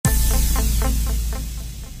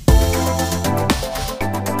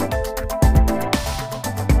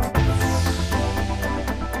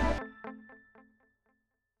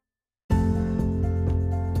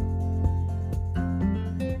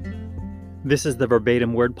This is the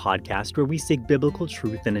Verbatim Word Podcast, where we seek biblical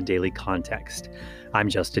truth in a daily context. I'm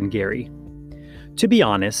Justin Gary. To be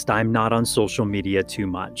honest, I'm not on social media too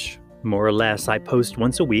much. More or less, I post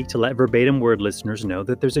once a week to let Verbatim Word listeners know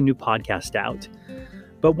that there's a new podcast out.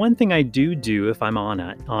 But one thing I do if I'm on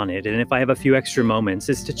it, and if I have a few extra moments,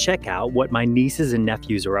 is to check out what my nieces and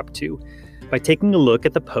nephews are up to. By taking a look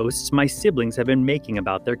at the posts my siblings have been making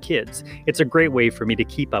about their kids, it's a great way for me to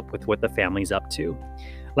keep up with what the family's up to.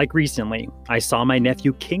 Like recently, I saw my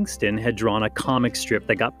nephew Kingston had drawn a comic strip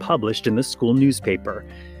that got published in the school newspaper,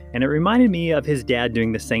 and it reminded me of his dad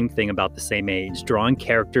doing the same thing about the same age, drawing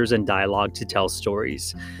characters and dialogue to tell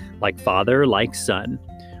stories, like father, like son.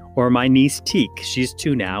 Or my niece Teek, she's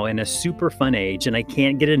 2 now and a super fun age, and I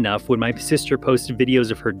can't get enough when my sister posts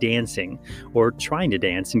videos of her dancing, or trying to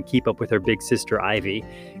dance and keep up with her big sister Ivy,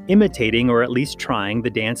 imitating or at least trying the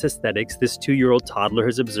dance aesthetics this 2-year-old toddler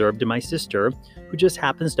has observed in my sister, who just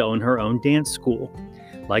happens to own her own dance school.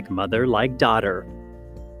 Like mother, like daughter.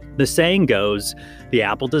 The saying goes, the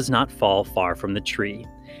apple does not fall far from the tree,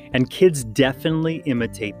 and kids definitely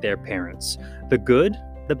imitate their parents, the good,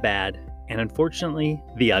 the bad, and unfortunately,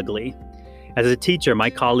 the ugly. As a teacher, my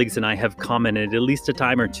colleagues and I have commented at least a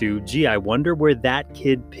time or two, gee, I wonder where that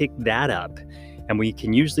kid picked that up. And we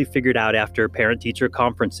can usually figure it out after parent-teacher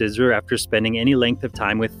conferences or after spending any length of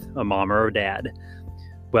time with a mom or a dad.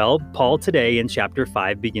 Well, Paul today in chapter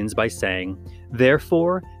 5 begins by saying,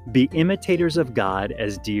 "Therefore, be imitators of God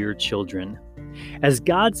as dear children." As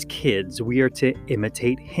God's kids, we are to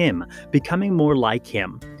imitate Him, becoming more like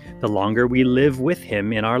Him. The longer we live with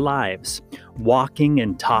Him in our lives, walking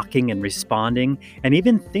and talking and responding, and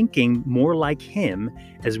even thinking more like Him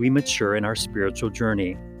as we mature in our spiritual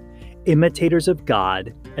journey. Imitators of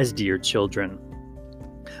God as dear children.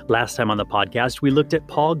 Last time on the podcast, we looked at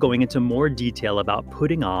Paul going into more detail about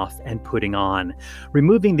putting off and putting on,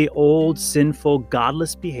 removing the old, sinful,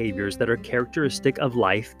 godless behaviors that are characteristic of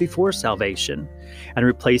life before salvation, and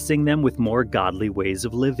replacing them with more godly ways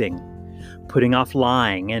of living. Putting off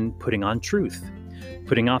lying and putting on truth.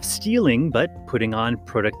 Putting off stealing, but putting on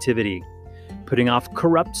productivity. Putting off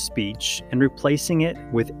corrupt speech and replacing it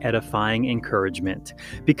with edifying encouragement.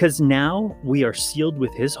 Because now we are sealed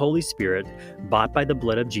with His Holy Spirit, bought by the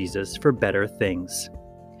blood of Jesus for better things.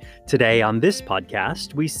 Today on this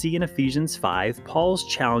podcast, we see in Ephesians 5 Paul's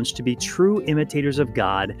challenge to be true imitators of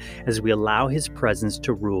God as we allow His presence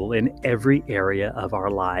to rule in every area of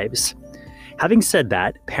our lives. Having said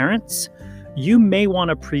that, parents, you may want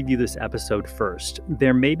to preview this episode first.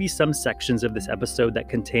 There may be some sections of this episode that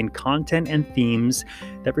contain content and themes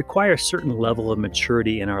that require a certain level of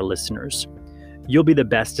maturity in our listeners. You'll be the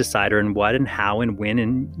best decider in what and how and when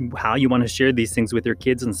and how you want to share these things with your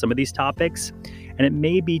kids on some of these topics, and it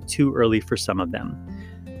may be too early for some of them.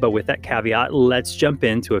 But with that caveat, let's jump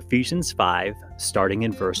into Ephesians 5, starting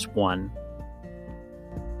in verse 1.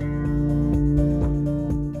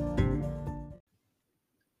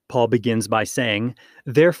 Paul begins by saying,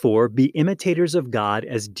 "Therefore, be imitators of God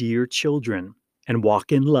as dear children, and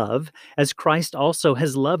walk in love, as Christ also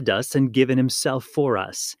has loved us and given Himself for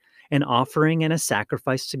us, an offering and a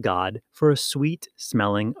sacrifice to God for a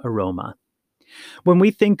sweet-smelling aroma." When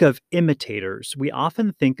we think of imitators, we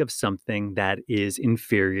often think of something that is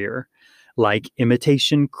inferior, like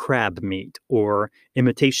imitation crab meat, or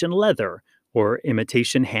imitation leather, or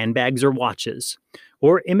imitation handbags or watches,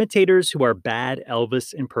 or imitators who are bad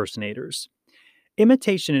Elvis impersonators.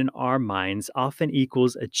 Imitation in our minds often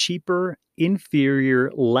equals a cheaper,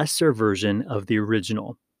 inferior, lesser version of the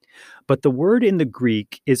original. But the word in the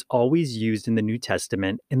Greek is always used in the New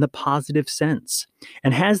Testament in the positive sense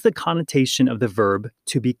and has the connotation of the verb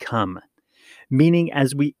to become, meaning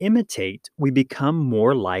as we imitate, we become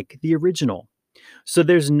more like the original. So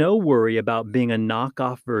there's no worry about being a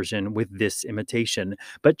knockoff version with this imitation,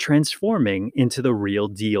 but transforming into the real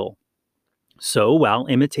deal. So while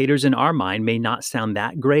imitators in our mind may not sound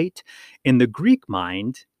that great, in the Greek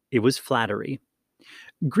mind, it was flattery.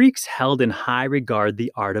 Greeks held in high regard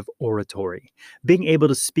the art of oratory, being able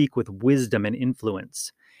to speak with wisdom and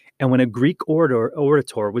influence. And when a Greek orator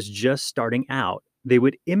was just starting out, they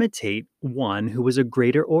would imitate one who was a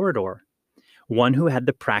greater orator, one who had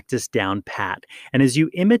the practice down pat. And as you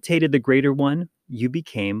imitated the greater one, you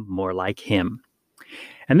became more like him.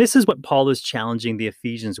 And this is what Paul is challenging the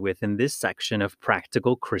Ephesians with in this section of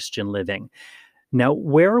practical Christian living. Now,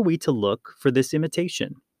 where are we to look for this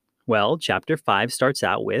imitation? Well, chapter 5 starts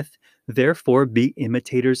out with, "Therefore be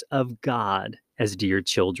imitators of God as dear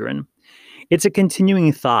children." It's a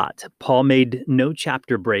continuing thought. Paul made no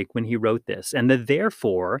chapter break when he wrote this, and the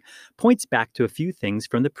 "therefore" points back to a few things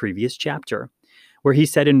from the previous chapter. where he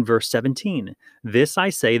said in verse 17, "This I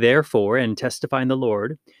say, therefore, and testify in the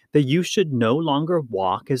Lord, that you should no longer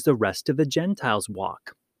walk as the rest of the Gentiles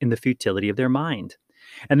walk, in the futility of their mind."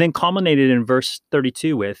 And then culminated in verse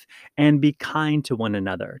 32 with, "And be kind to one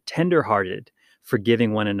another, tenderhearted,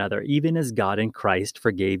 forgiving one another, even as God in Christ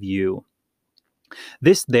forgave you."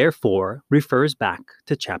 This, therefore, refers back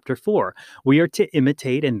to chapter 4. We are to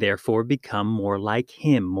imitate and therefore become more like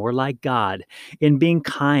Him, more like God, in being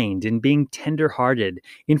kind, in being tenderhearted,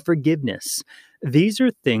 in forgiveness. These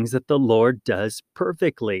are things that the Lord does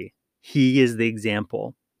perfectly. He is the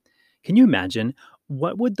example. Can you imagine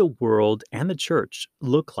what would the world and the church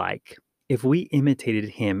look like if we imitated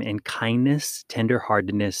Him in kindness,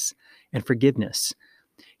 tenderheartedness, and forgiveness?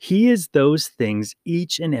 He is those things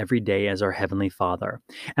each and every day as our Heavenly Father.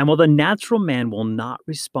 And while the natural man will not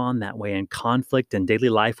respond that way in conflict and daily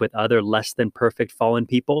life with other less than perfect fallen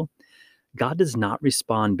people, God does not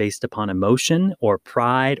respond based upon emotion or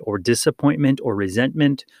pride or disappointment or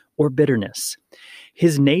resentment or bitterness.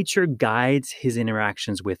 His nature guides His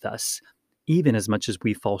interactions with us, even as much as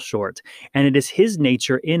we fall short. And it is His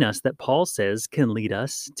nature in us that Paul says can lead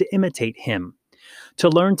us to imitate Him, to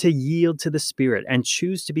learn to yield to the Spirit and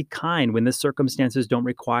choose to be kind when the circumstances don't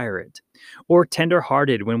require it, or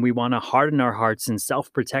tenderhearted when we want to harden our hearts in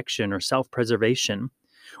self-protection or self-preservation,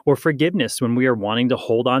 or forgiveness when we are wanting to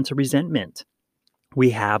hold on to resentment. We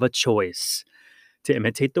have a choice to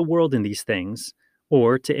imitate the world in these things,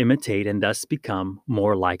 or to imitate and thus become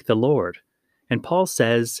more like the Lord. And Paul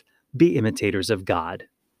says, be imitators of God.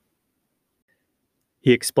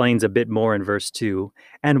 He explains a bit more in verse 2,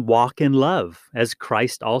 and walk in love, as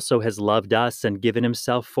Christ also has loved us and given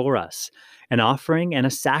Himself for us, an offering and a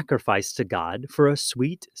sacrifice to God for a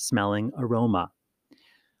sweet-smelling aroma.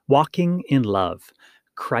 Walking in love.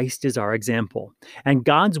 Christ is our example, and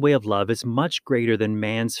God's way of love is much greater than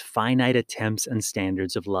man's finite attempts and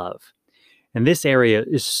standards of love. And this area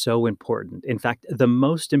is so important. In fact, the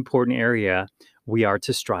most important area we are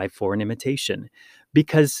to strive for in imitation,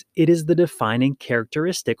 because it is the defining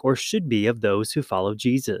characteristic, or should be, of those who follow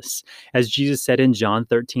Jesus. As Jesus said in John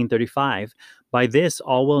 13:35, "By this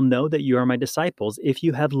all will know that you are my disciples, if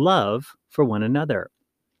you have love for one another."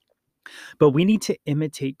 But we need to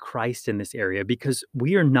imitate Christ in this area because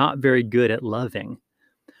we are not very good at loving.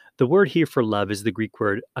 The word here for love is the Greek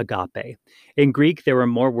word agape. In Greek, there are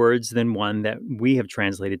more words than one that we have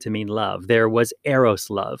translated to mean love. There was eros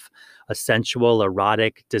love, a sensual,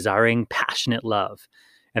 erotic, desiring, passionate love.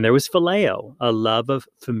 And there was phileo, a love of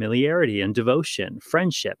familiarity and devotion,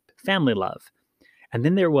 friendship, family love. And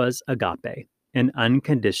then there was agape, an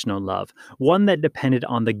unconditional love, one that depended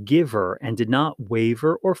on the giver and did not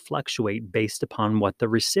waver or fluctuate based upon what the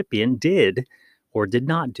recipient did or did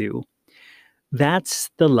not do. That's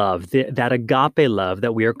the love, that agape love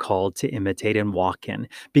that we are called to imitate and walk in,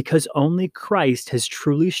 because only Christ has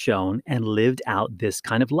truly shown and lived out this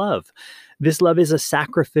kind of love. This love is a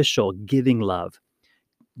sacrificial, giving love.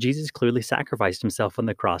 Jesus clearly sacrificed Himself on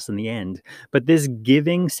the cross in the end, but this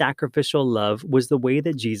giving, sacrificial love was the way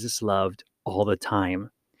that Jesus loved all the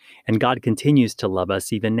time. And God continues to love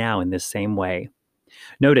us even now in this same way.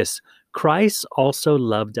 Notice, Christ also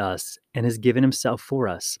loved us and has given Himself for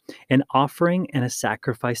us, an offering and a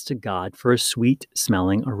sacrifice to God for a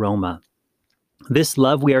sweet-smelling aroma. This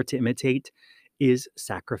love we are to imitate is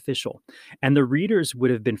sacrificial, and the readers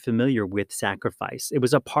would have been familiar with sacrifice. It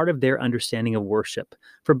was a part of their understanding of worship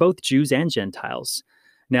for both Jews and Gentiles.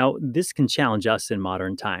 Now, this can challenge us in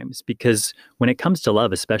modern times because when it comes to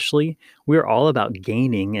love especially, we're all about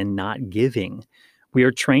gaining and not giving. We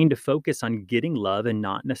are trained to focus on getting love and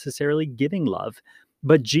not necessarily giving love.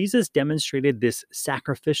 But Jesus demonstrated this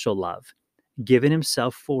sacrificial love, giving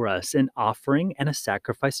Himself for us, an offering and a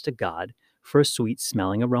sacrifice to God for a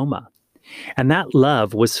sweet-smelling aroma. And that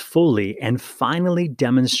love was fully and finally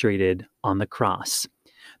demonstrated on the cross.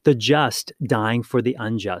 The just dying for the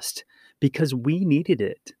unjust, because we needed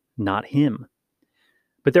it, not Him.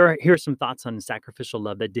 But here are some thoughts on sacrificial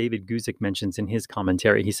love that David Guzik mentions in his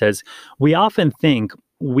commentary. He says, we often think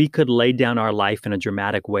we could lay down our life in a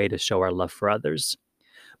dramatic way to show our love for others.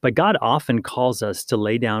 But God often calls us to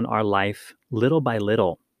lay down our life little by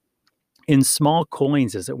little, in small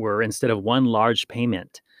coins, as it were, instead of one large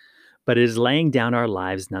payment. But it is laying down our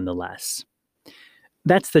lives nonetheless.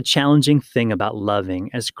 That's the challenging thing about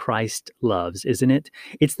loving as Christ loves, isn't it?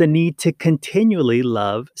 It's the need to continually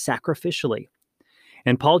love sacrificially.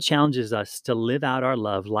 And Paul challenges us to live out our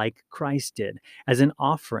love like Christ did, as an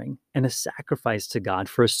offering and a sacrifice to God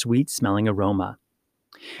for a sweet-smelling aroma.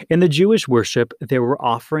 In the Jewish worship, there were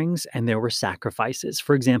offerings and there were sacrifices.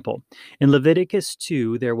 For example, in Leviticus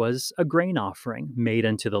 2, there was a grain offering made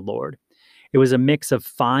unto the Lord. It was a mix of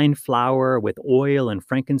fine flour with oil and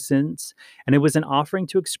frankincense, and it was an offering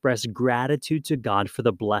to express gratitude to God for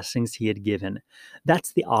the blessings he had given.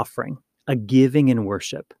 That's the offering, a giving in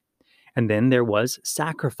worship. And then there was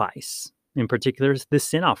sacrifice, in particular, the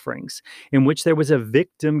sin offerings, in which there was a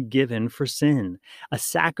victim given for sin, a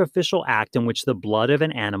sacrificial act in which the blood of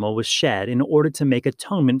an animal was shed in order to make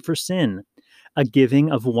atonement for sin, a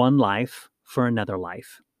giving of one life for another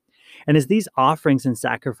life. And as these offerings and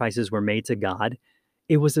sacrifices were made to God,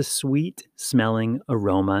 it was a sweet smelling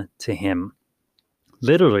aroma to him.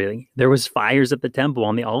 Literally, there was fires at the temple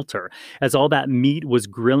on the altar. As all that meat was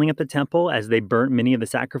grilling at the temple as they burnt many of the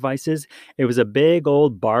sacrifices, it was a big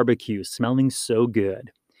old barbecue smelling so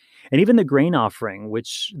good. And even the grain offering,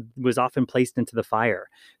 which was often placed into the fire.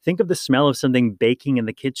 Think of the smell of something baking in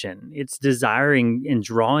the kitchen. It's desiring and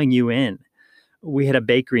drawing you in. We had a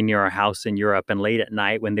bakery near our house in Europe, and late at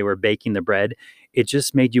night when they were baking the bread, it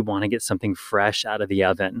just made you want to get something fresh out of the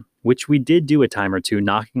oven, which we did do a time or two,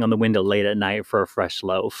 knocking on the window late at night for a fresh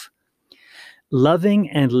loaf. Loving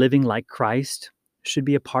and living like Christ should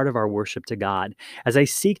be a part of our worship to God. As I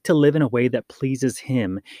seek to live in a way that pleases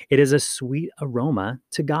him, it is a sweet aroma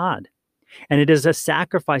to God. And it is a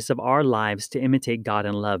sacrifice of our lives to imitate God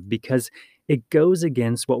in love because it goes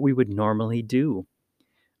against what we would normally do.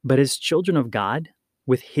 But as children of God,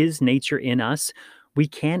 with his nature in us, we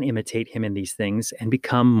can imitate him in these things and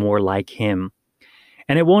become more like him.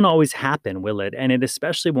 And it won't always happen, will it? And it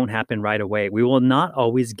especially won't happen right away. We will not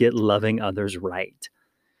always get loving others right.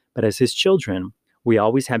 But as his children, we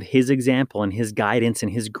always have his example and his guidance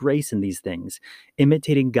and his grace in these things,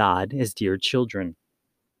 imitating God as dear children.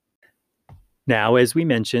 Now, as we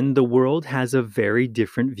mentioned, the world has a very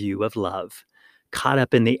different view of love, caught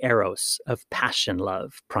up in the eros of passion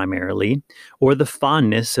love primarily, or the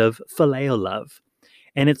fondness of phileo love.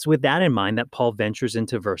 And it's with that in mind that Paul ventures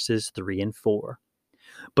into verses 3 and 4.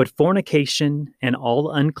 But fornication and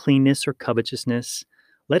all uncleanness or covetousness,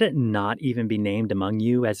 let it not even be named among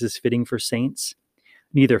you as is fitting for saints.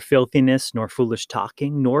 Neither filthiness, nor foolish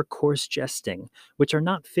talking, nor coarse jesting, which are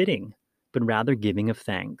not fitting, but rather giving of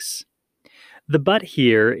thanks. The but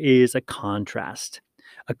here is a contrast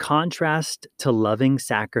to loving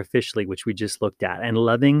sacrificially, which we just looked at, and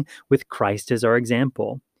loving with Christ as our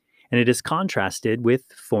example. And it is contrasted with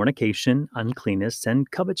fornication, uncleanness, and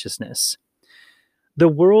covetousness. The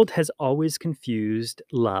world has always confused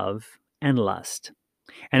love and lust.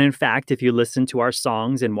 And in fact, if you listen to our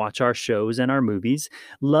songs and watch our shows and our movies,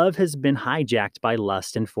 love has been hijacked by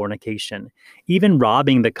lust and fornication, even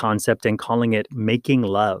robbing the concept and calling it making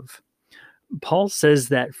love. Paul says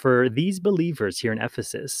that for these believers here in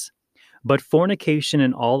Ephesus, but fornication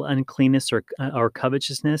and all uncleanness or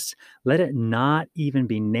covetousness, let it not even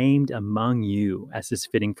be named among you as is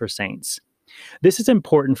fitting for saints. This is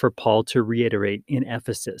important for Paul to reiterate in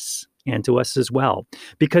Ephesus and to us as well,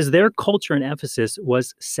 because their culture in Ephesus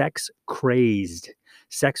was sex crazed.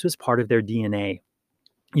 Sex was part of their DNA.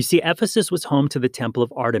 You see, Ephesus was home to the temple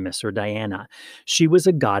of Artemis or Diana. She was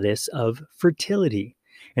a goddess of fertility.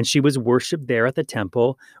 And she was worshipped there at the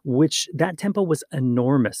temple, which that temple was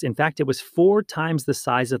enormous. In fact, it was 4 times the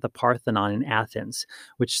size of the Parthenon in Athens,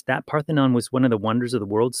 which that Parthenon was one of the wonders of the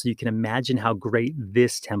world. So you can imagine how great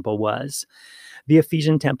this temple was. The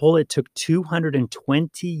Ephesian temple, it took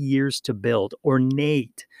 220 years to build,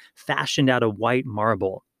 ornate, fashioned out of white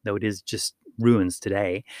marble, though it is just ruins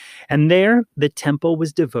today. And there, the temple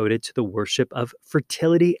was devoted to the worship of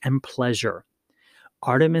fertility and pleasure.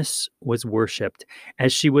 Artemis was worshipped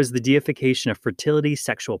as she was the deification of fertility,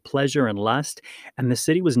 sexual pleasure, and lust, and the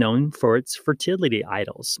city was known for its fertility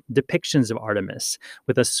idols, depictions of Artemis,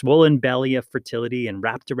 with a swollen belly of fertility and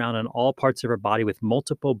wrapped around on all parts of her body with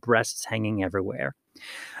multiple breasts hanging everywhere.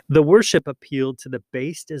 The worship appealed to the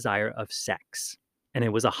base desire of sex, and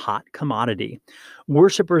it was a hot commodity.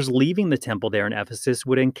 Worshippers leaving the temple there in Ephesus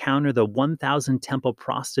would encounter the 1,000 temple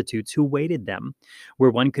prostitutes who waited them, where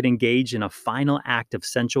one could engage in a final act of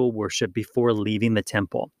sensual worship before leaving the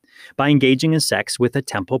temple, by engaging in sex with a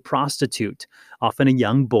temple prostitute, often a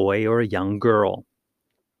young boy or a young girl.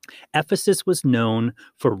 Ephesus was known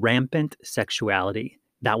for rampant sexuality.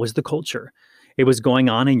 That was the culture. It was going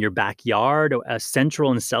on in your backyard, a central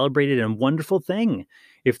and celebrated and wonderful thing.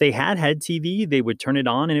 If they had TV, they would turn it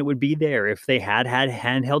on and it would be there. If they had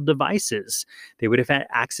handheld devices, they would have had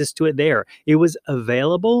access to it there. It was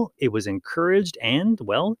available, it was encouraged, and,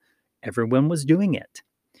 well, everyone was doing it.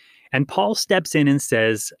 And Paul steps in and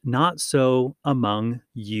says, not so among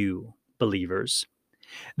you, believers.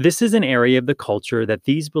 This is an area of the culture that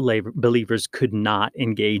these believers could not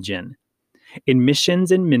engage in. In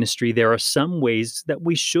missions and ministry, there are some ways that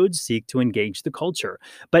we should seek to engage the culture,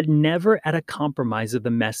 but never at a compromise of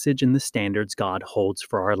the message and the standards God holds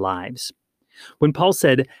for our lives. When Paul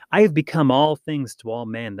said, I have become all things to all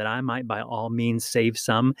men that I might by all means save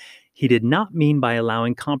some, he did not mean by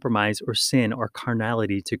allowing compromise or sin or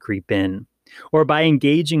carnality to creep in, or by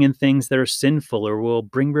engaging in things that are sinful or will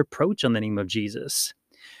bring reproach on the name of Jesus.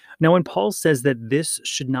 Now, when Paul says that this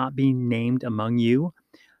should not be named among you,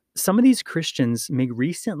 some of these Christians may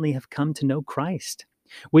recently have come to know Christ,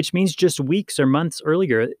 which means just weeks or months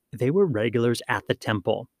earlier, they were regulars at the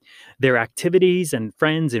temple. Their activities and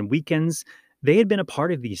friends and weekends, they had been a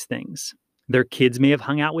part of these things. Their kids may have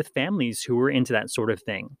hung out with families who were into that sort of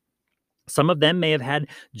thing. Some of them may have had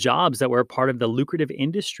jobs that were a part of the lucrative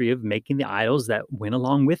industry of making the idols that went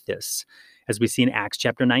along with this. As we see in Acts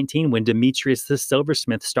chapter 19, when Demetrius the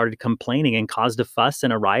silversmith started complaining and caused a fuss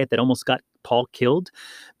and a riot that almost got Paul killed,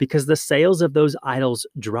 because the sales of those idols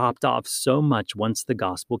dropped off so much once the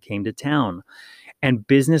gospel came to town. And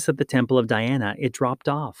business at the temple of Diana, it dropped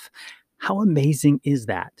off. How amazing is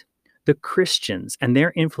that? The Christians and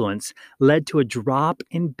their influence led to a drop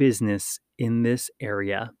in business in this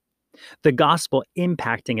area. The gospel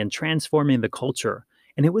impacting and transforming the culture,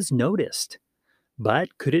 and it was noticed.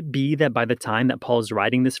 But could it be that by the time that Paul is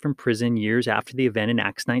writing this from prison years after the event in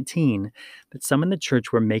Acts 19, that some in the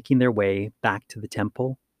church were making their way back to the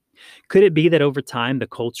temple? Could it be that over time the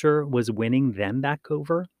culture was winning them back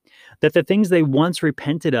over? That the things they once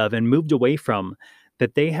repented of and moved away from,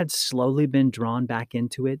 that they had slowly been drawn back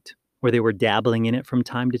into it, or they were dabbling in it from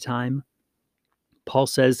time to time? Paul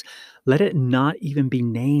says, let it not even be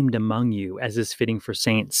named among you, as is fitting for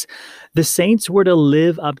saints. The saints were to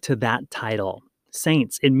live up to that title.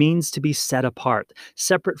 Saints, it means to be set apart,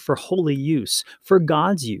 separate for holy use, for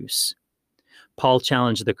God's use. Paul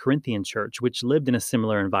challenged the Corinthian church, which lived in a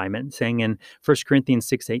similar environment, saying in 1 Corinthians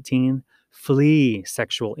 6:18, flee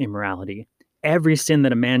sexual immorality. Every sin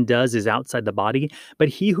that a man does is outside the body, but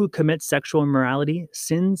he who commits sexual immorality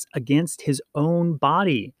sins against his own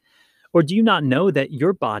body. Or do you not know that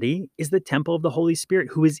your body is the temple of the Holy Spirit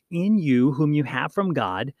who is in you, whom you have from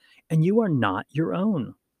God, and you are not your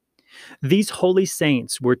own? These holy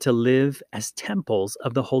saints were to live as temples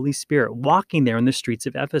of the Holy Spirit, walking there in the streets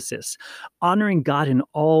of Ephesus, honoring God in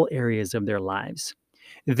all areas of their lives.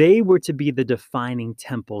 They were to be the defining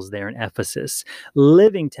temples there in Ephesus,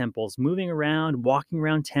 living temples, moving around, walking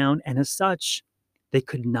around town, and as such, they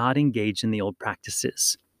could not engage in the old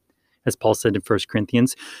practices. As Paul said in 1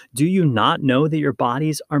 Corinthians, do you not know that your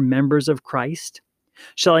bodies are members of Christ?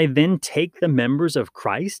 Shall I then take the members of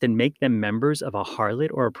Christ and make them members of a harlot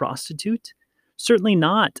or a prostitute? Certainly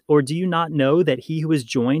not. Or do you not know that he who is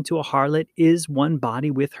joined to a harlot is one body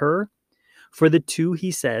with her? For the two, he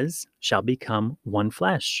says, shall become one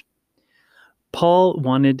flesh. Paul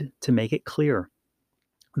wanted to make it clear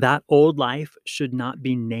that old life should not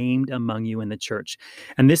be named among you in the church.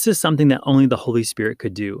 And this is something that only the Holy Spirit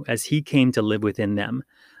could do, as he came to live within them,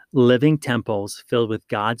 living temples filled with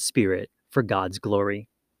God's Spirit for God's glory.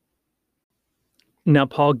 Now,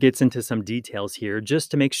 Paul gets into some details here just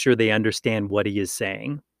to make sure they understand what he is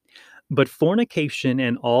saying. But fornication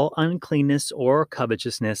and all uncleanness or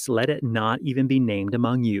covetousness, let it not even be named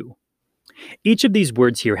among you. Each of these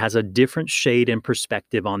words here has a different shade and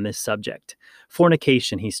perspective on this subject.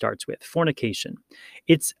 Fornication, he starts with. Fornication.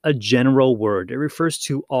 It's a general word. It refers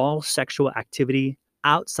to all sexual activity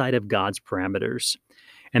outside of God's parameters.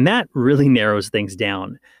 And that really narrows things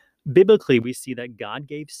down. Biblically, we see that God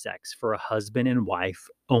gave sex for a husband and wife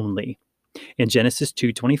only. In Genesis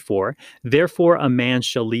 2:24, therefore a man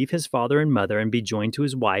shall leave his father and mother and be joined to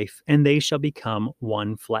his wife, and they shall become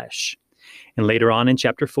one flesh. And later on in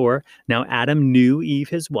chapter 4, now Adam knew Eve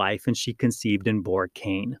his wife, and she conceived and bore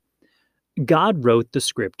Cain. God wrote the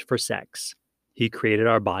script for sex. He created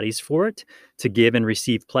our bodies for it, to give and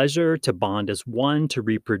receive pleasure, to bond as one, to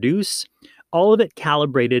reproduce, all of it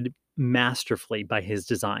calibrated masterfully by his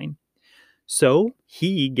design. So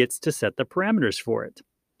he gets to set the parameters for it.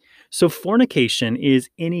 So fornication is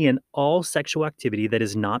any and all sexual activity that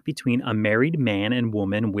is not between a married man and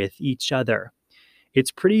woman with each other.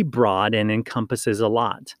 It's pretty broad and encompasses a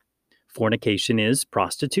lot. Fornication is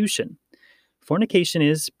prostitution. Fornication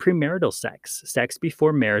is premarital sex, sex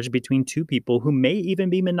before marriage between two people who may even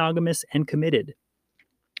be monogamous and committed.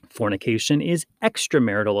 Fornication is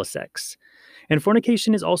extramarital sex. And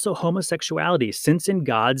fornication is also homosexuality, since in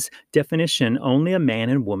God's definition, only a man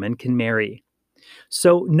and woman can marry.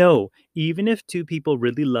 So no, even if two people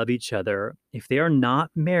really love each other, if they are not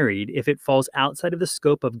married, if it falls outside of the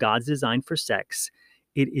scope of God's design for sex,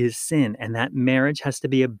 it is sin, and that marriage has to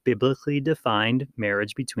be a biblically defined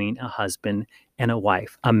marriage between a husband and a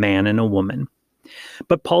wife, a man and a woman.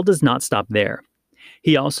 But Paul does not stop there.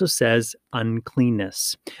 He also says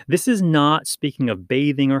uncleanness. This is not speaking of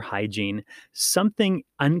bathing or hygiene. Something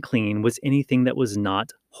unclean was anything that was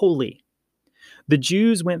not holy. The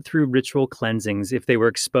Jews went through ritual cleansings if they were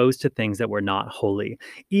exposed to things that were not holy,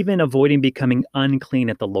 even avoiding becoming unclean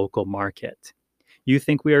at the local market. You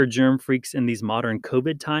think we are germ freaks in these modern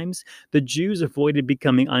COVID times? The Jews avoided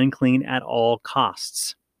becoming unclean at all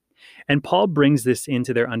costs. And Paul brings this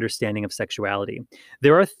into their understanding of sexuality.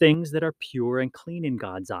 There are things that are pure and clean in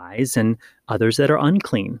God's eyes, and others that are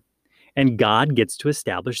unclean. And God gets to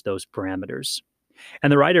establish those parameters.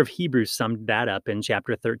 And the writer of Hebrews summed that up in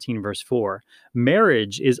chapter 13, verse 4.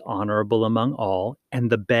 Marriage is honorable among all,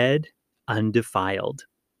 and the bed undefiled.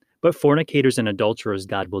 But fornicators and adulterers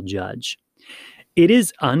God will judge. It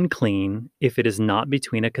is unclean if it is not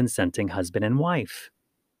between a consenting husband and wife.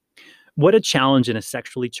 What a challenge in a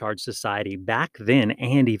sexually charged society back then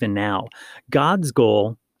and even now. God's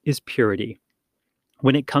goal is purity.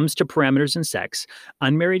 When it comes to parameters in sex,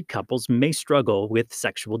 unmarried couples may struggle with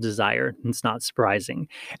sexual desire. It's not surprising.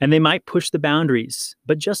 And they might push the boundaries,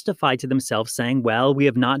 but justify to themselves saying, well, we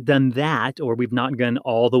have not done that, or we've not gone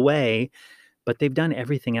all the way, but they've done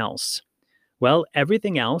everything else. Well,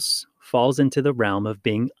 everything else falls into the realm of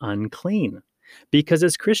being unclean, because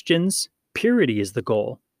as Christians, purity is the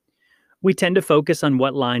goal. We tend to focus on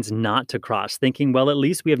what lines not to cross, thinking, well, at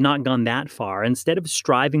least we have not gone that far, instead of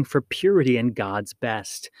striving for purity and God's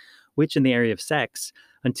best, which in the area of sex,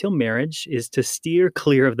 until marriage, is to steer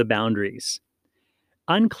clear of the boundaries.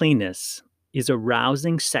 Uncleanness is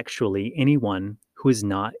arousing sexually anyone who is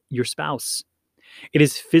not your spouse. It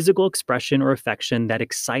is physical expression or affection that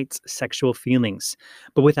excites sexual feelings,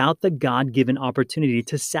 but without the God-given opportunity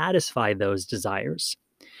to satisfy those desires.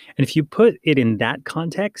 And if you put it in that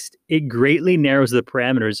context, it greatly narrows the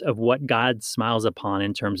parameters of what God smiles upon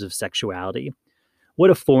in terms of sexuality.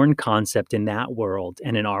 What a foreign concept in that world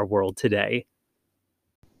and in our world today.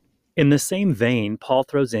 In the same vein, Paul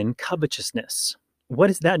throws in covetousness. What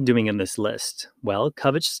is that doing in this list? Well,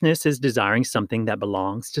 covetousness is desiring something that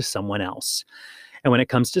belongs to someone else. And when it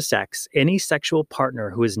comes to sex, any sexual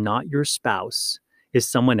partner who is not your spouse is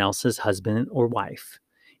someone else's husband or wife,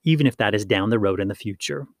 even if that is down the road in the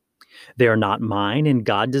future. They are not mine, and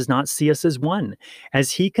God does not see us as one,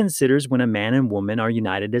 as he considers when a man and woman are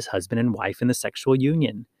united as husband and wife in the sexual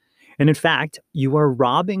union. And in fact, you are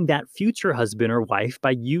robbing that future husband or wife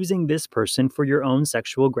by using this person for your own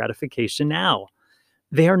sexual gratification now.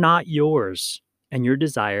 They are not yours, and your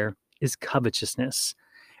desire is covetousness.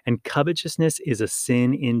 And covetousness is a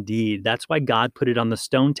sin indeed. That's why God put it on the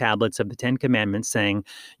stone tablets of the Ten Commandments, saying,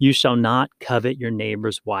 "You shall not covet your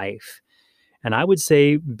neighbor's wife." And I would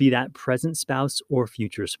say be that present spouse or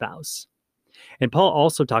future spouse. And Paul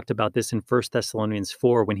also talked about this in 1 Thessalonians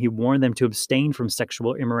 4 when he warned them to abstain from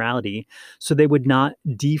sexual immorality so they would not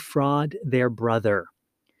defraud their brother,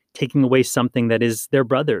 taking away something that is their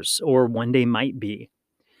brother's or one day might be.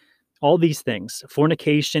 All these things,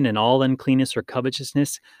 fornication and all uncleanness or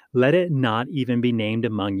covetousness, let it not even be named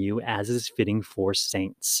among you as is fitting for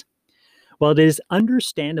saints. While it is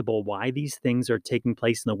understandable why these things are taking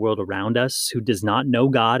place in the world around us who does not know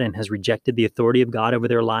God and has rejected the authority of God over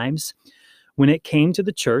their lives, when it came to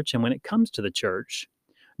the church and when it comes to the church,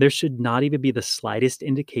 there should not even be the slightest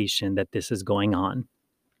indication that this is going on.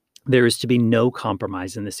 There is to be no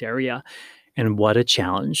compromise in this area. And what a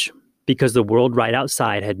challenge, because the world right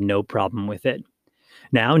outside had no problem with it.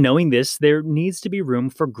 Now, knowing this, there needs to be room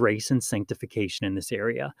for grace and sanctification in this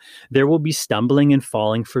area. There will be stumbling and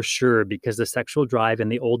falling for sure, because the sexual drive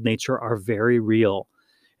and the old nature are very real,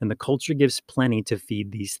 and the culture gives plenty to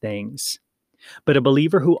feed these things. But a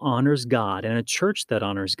believer who honors God and a church that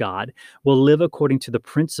honors God will live according to the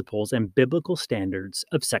principles and biblical standards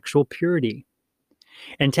of sexual purity.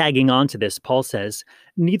 And tagging on to this, Paul says,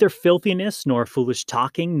 neither filthiness, nor foolish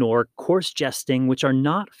talking, nor coarse jesting, which are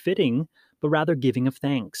not fitting, but rather giving of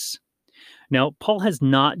thanks. Now, Paul has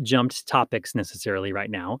not jumped topics necessarily right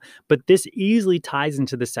now, but this easily ties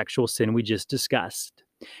into the sexual sin we just discussed,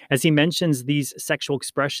 as he mentions these sexual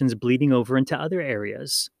expressions bleeding over into other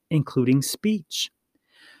areas, including speech.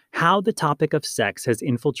 How the topic of sex has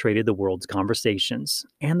infiltrated the world's conversations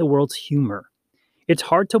and the world's humor. It's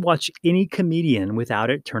hard to watch any comedian without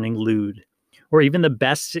it turning lewd. Or even the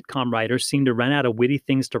best sitcom writers seem to run out of witty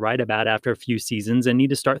things to write about after a few seasons and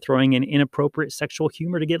need to start throwing in inappropriate sexual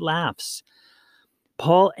humor to get laughs.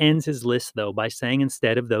 Paul ends his list, though, by saying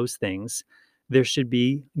instead of those things, there should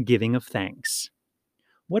be giving of thanks.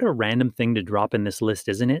 What a random thing to drop in this list,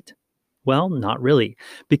 isn't it? Well, not really,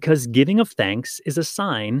 because giving of thanks is a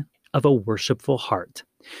sign of a worshipful heart,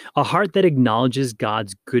 a heart that acknowledges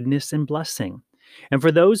God's goodness and blessing. And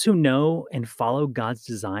for those who know and follow God's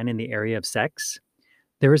design in the area of sex,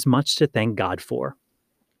 there is much to thank God for.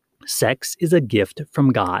 Sex is a gift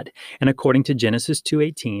from God, and according to Genesis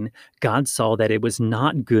 2:18, God saw that it was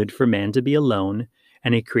not good for man to be alone,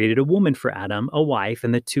 and he created a woman for Adam, a wife,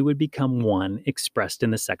 and the two would become one, expressed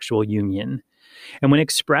in the sexual union. And when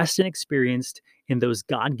expressed and experienced in those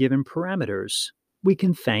God-given parameters, we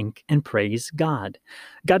can thank and praise God.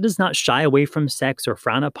 God does not shy away from sex or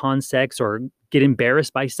frown upon sex or get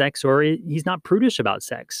embarrassed by sex, or he's not prudish about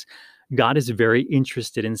sex. God is very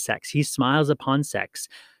interested in sex. He smiles upon sex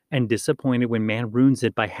and disappointed when man ruins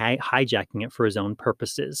it by hijacking it for his own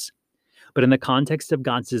purposes. But in the context of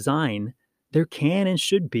God's design, there can and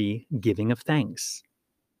should be giving of thanks.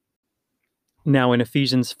 Now, in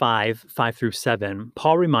Ephesians 5 through 7,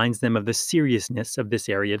 Paul reminds them of the seriousness of this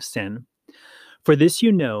area of sin. For this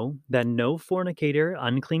you know, that no fornicator,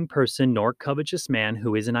 unclean person, nor covetous man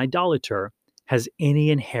who is an idolater has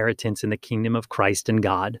any inheritance in the kingdom of Christ and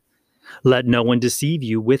God. Let no one deceive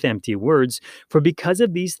you with empty words, for because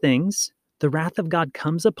of these things, the wrath of God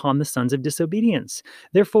comes upon the sons of disobedience.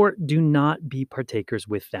 Therefore, do not be partakers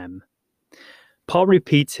with them. Paul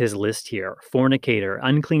repeats his list here: fornicator,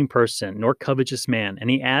 unclean person, nor covetous man, and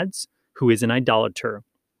he adds, who is an idolater.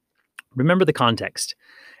 Remember the context.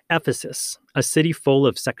 Ephesus, a city full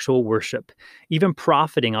of sexual worship, even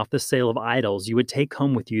profiting off the sale of idols you would take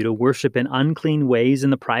home with you to worship in unclean ways in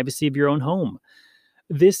the privacy of your own home.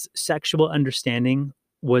 This sexual understanding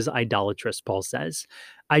was idolatrous, Paul says.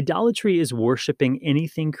 Idolatry is worshiping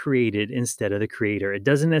anything created instead of the creator. It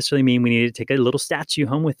doesn't necessarily mean we need to take a little statue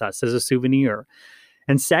home with us as a souvenir.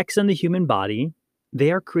 And sex and the human body,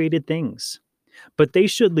 they are created things. But they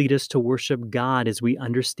should lead us to worship God as we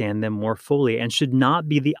understand them more fully and should not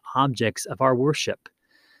be the objects of our worship.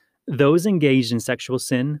 Those engaged in sexual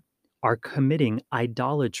sin are committing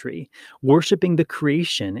idolatry, worshiping the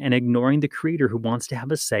creation and ignoring the creator who wants to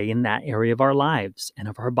have a say in that area of our lives and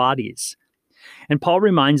of our bodies. And Paul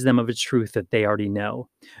reminds them of a truth that they already know.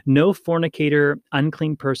 No fornicator,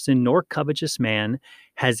 unclean person, nor covetous man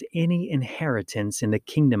has any inheritance in the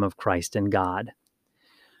kingdom of Christ and God.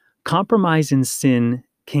 Compromise in sin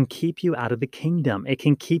can keep you out of the kingdom. It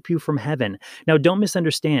can keep you from heaven. Now, don't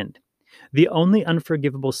misunderstand. The only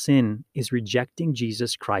unforgivable sin is rejecting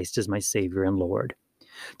Jesus Christ as my Savior and Lord.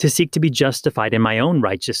 To seek to be justified in my own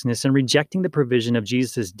righteousness and rejecting the provision of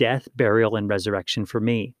Jesus' death, burial, and resurrection for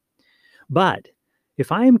me. But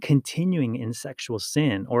if I am continuing in sexual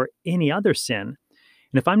sin or any other sin, and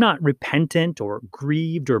if I'm not repentant or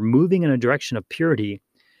grieved or moving in a direction of purity,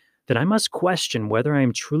 then I must question whether I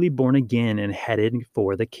am truly born again and headed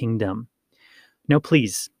for the kingdom. Now,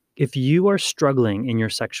 please, if you are struggling in your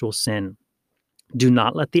sexual sin, do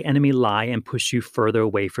not let the enemy lie and push you further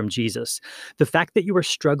away from Jesus. The fact that you are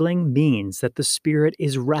struggling means that the Spirit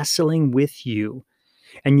is wrestling with you,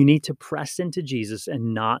 and you need to press into Jesus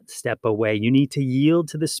and not step away. You need to yield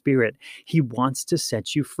to the Spirit. He wants to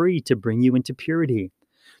set you free, to bring you into purity,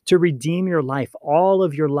 to redeem your life, all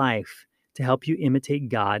of your life, to help you imitate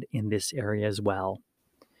God in this area as well.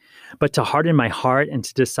 But to harden my heart and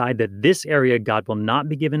to decide that this area God will not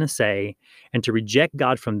be given a say, and to reject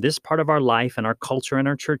God from this part of our life and our culture and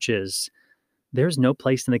our churches, there's no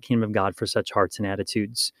place in the kingdom of God for such hearts and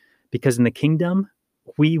attitudes. Because in the kingdom,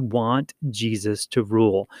 we want Jesus to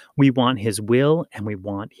rule. We want his will and we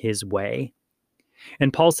want his way.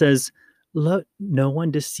 And Paul says, let no one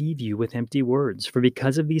deceive you with empty words, for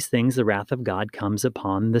because of these things the wrath of God comes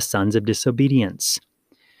upon the sons of disobedience.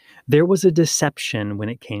 There was a deception when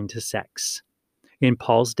it came to sex, in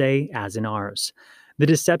Paul's day as in ours. The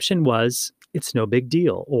deception was, it's no big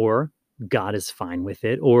deal, or God is fine with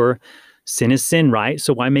it, or sin is sin, right?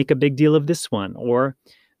 So why make a big deal of this one? Or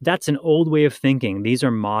that's an old way of thinking. These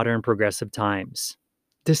are modern progressive times.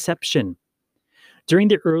 Deception. During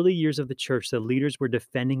the early years of the church, the leaders were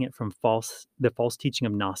defending it from the false teaching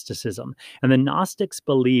of Gnosticism. And the Gnostics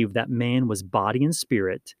believed that man was body and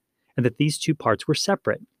spirit, and that these two parts were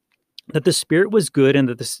separate. That the spirit was good and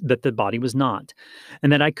that the body was not.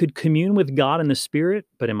 And that I could commune with God in the spirit,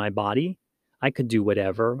 but in my body, I could do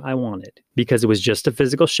whatever I wanted because it was just a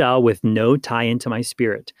physical shell with no tie into my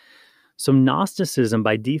spirit. So Gnosticism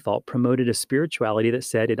by default promoted a spirituality that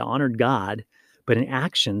said it honored God, but in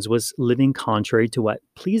actions was living contrary to what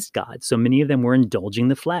pleased God. So many of them were indulging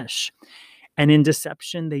the flesh. And in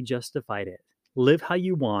deception, they justified it. Live how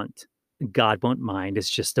you want. God won't mind. It's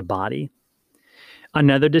just a body.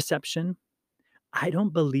 Another deception, I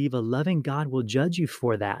don't believe a loving God will judge you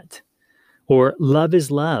for that. Or love is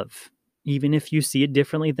love. even if you see it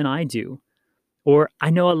differently than I do. Or I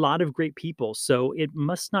know a lot of great people, so it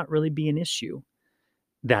must not really be an issue.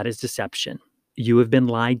 That is deception. You have been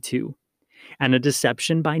lied to. And a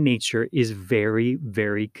deception by nature is very,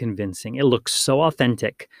 very convincing. It looks so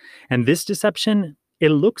authentic. And this deception, it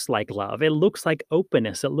looks like love. It looks like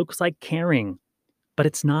openness. It looks like caring, but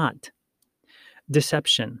it's not.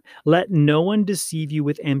 Deception. Let no one deceive you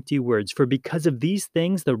with empty words, for because of these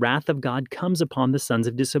things, the wrath of God comes upon the sons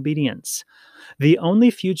of disobedience. The only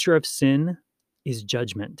future of sin is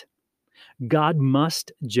judgment. God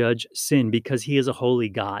must judge sin because he is a holy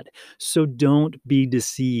God. So don't be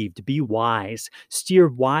deceived. Be wise. Steer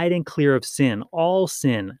wide and clear of sin, all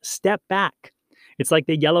sin. Step back. It's like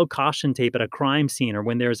the yellow caution tape at a crime scene or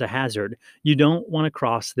when there's a hazard. You don't want to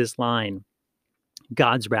cross this line.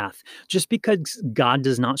 God's wrath. Just because God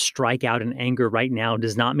does not strike out in anger right now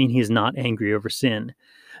does not mean he is not angry over sin.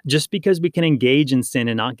 Just because we can engage in sin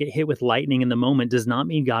and not get hit with lightning in the moment does not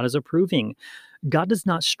mean God is approving. God does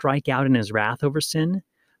not strike out in his wrath over sin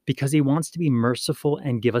because he wants to be merciful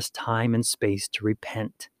and give us time and space to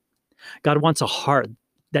repent. God wants a heart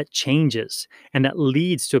that changes and that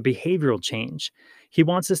leads to a behavioral change. He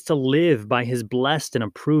wants us to live by his blessed and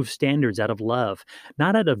approved standards out of love,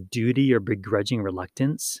 not out of duty or begrudging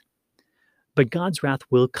reluctance. But God's wrath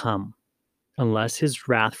will come unless his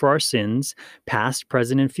wrath for our sins, past,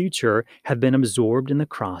 present, and future, have been absorbed in the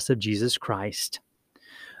cross of Jesus Christ.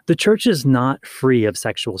 The church is not free of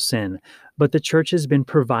sexual sin, but the church has been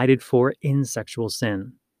provided for in sexual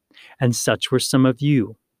sin. And such were some of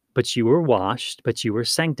you. But you were washed, but you were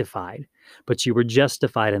sanctified, but you were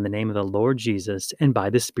justified in the name of the Lord Jesus and by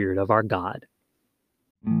the Spirit of our God.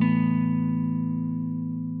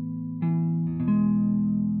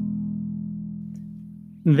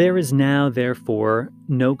 There is now, therefore,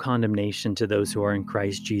 no condemnation to those who are in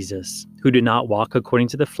Christ Jesus, who do not walk according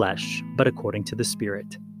to the flesh, but according to the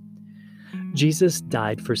Spirit. Jesus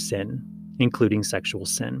died for sin, including sexual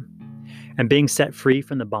sin. And being set free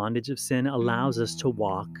from the bondage of sin allows us to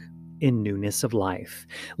walk in newness of life,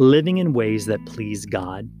 living in ways that please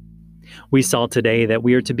God. We saw today that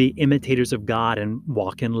we are to be imitators of God and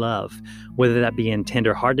walk in love, whether that be in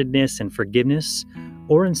tenderheartedness and forgiveness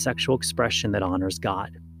or in sexual expression that honors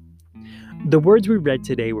God. The words we read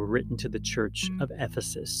today were written to the church of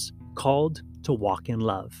Ephesus, called to walk in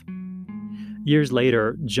love. Years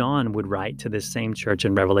later, John would write to this same church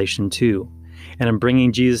in Revelation 2. And in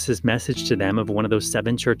bringing Jesus' message to them of one of those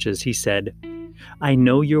 7 churches, he said, I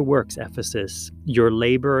know your works, Ephesus, your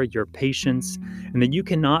labor, your patience, and that you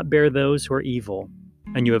cannot bear those who are evil.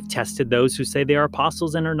 And you have tested those who say they are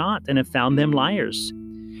apostles and are not, and have found them liars.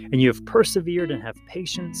 And you have persevered and have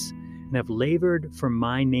patience, and have labored for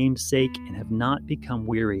my name's sake, and have not become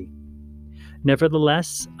weary.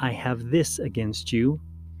 Nevertheless, I have this against you,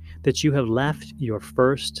 that you have left your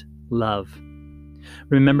first love.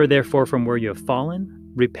 Remember, therefore, from where you have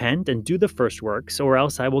fallen, repent and do the first works, or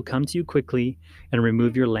else I will come to you quickly and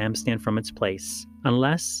remove your lampstand from its place,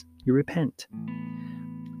 unless you repent.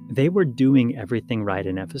 They were doing everything right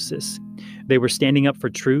in Ephesus. They were standing up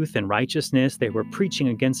for truth and righteousness. They were preaching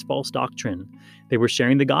against false doctrine. They were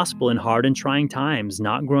sharing the gospel in hard and trying times,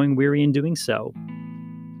 not growing weary in doing so.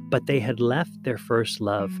 But they had left their first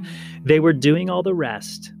love. They were doing all the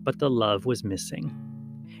rest, but the love was missing.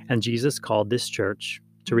 And Jesus called this church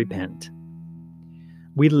to repent.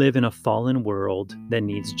 We live in a fallen world that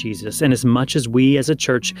needs Jesus. And as much as we as a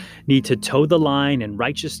church need to toe the line in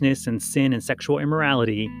righteousness and sin and sexual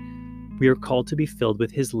immorality, we are called to be filled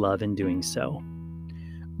with his love in doing so.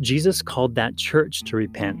 Jesus called that church to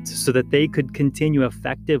repent so that they could continue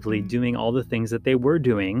effectively doing all the things that they were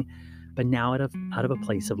doing, but now out of a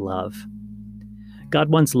place of love. God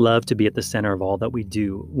wants love to be at the center of all that we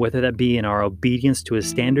do, whether that be in our obedience to his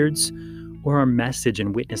standards or our message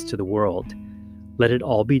and witness to the world. Let it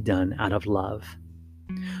all be done out of love.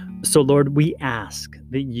 So, Lord, we ask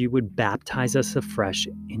that you would baptize us afresh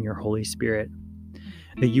in your Holy Spirit,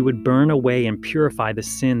 that you would burn away and purify the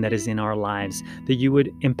sin that is in our lives, that you would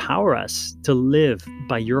empower us to live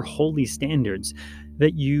by your holy standards,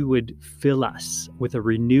 that you would fill us with a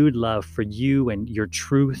renewed love for you and your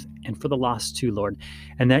truth and for the lost too, Lord,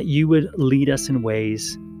 and that you would lead us in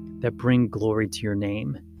ways that bring glory to your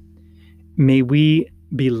name. May we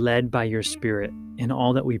be led by your Spirit in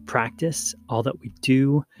all that we practice, all that we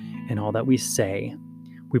do, and all that we say.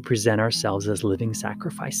 We present ourselves as living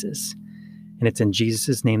sacrifices. And it's in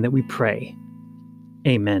Jesus' name that we pray.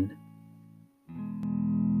 Amen.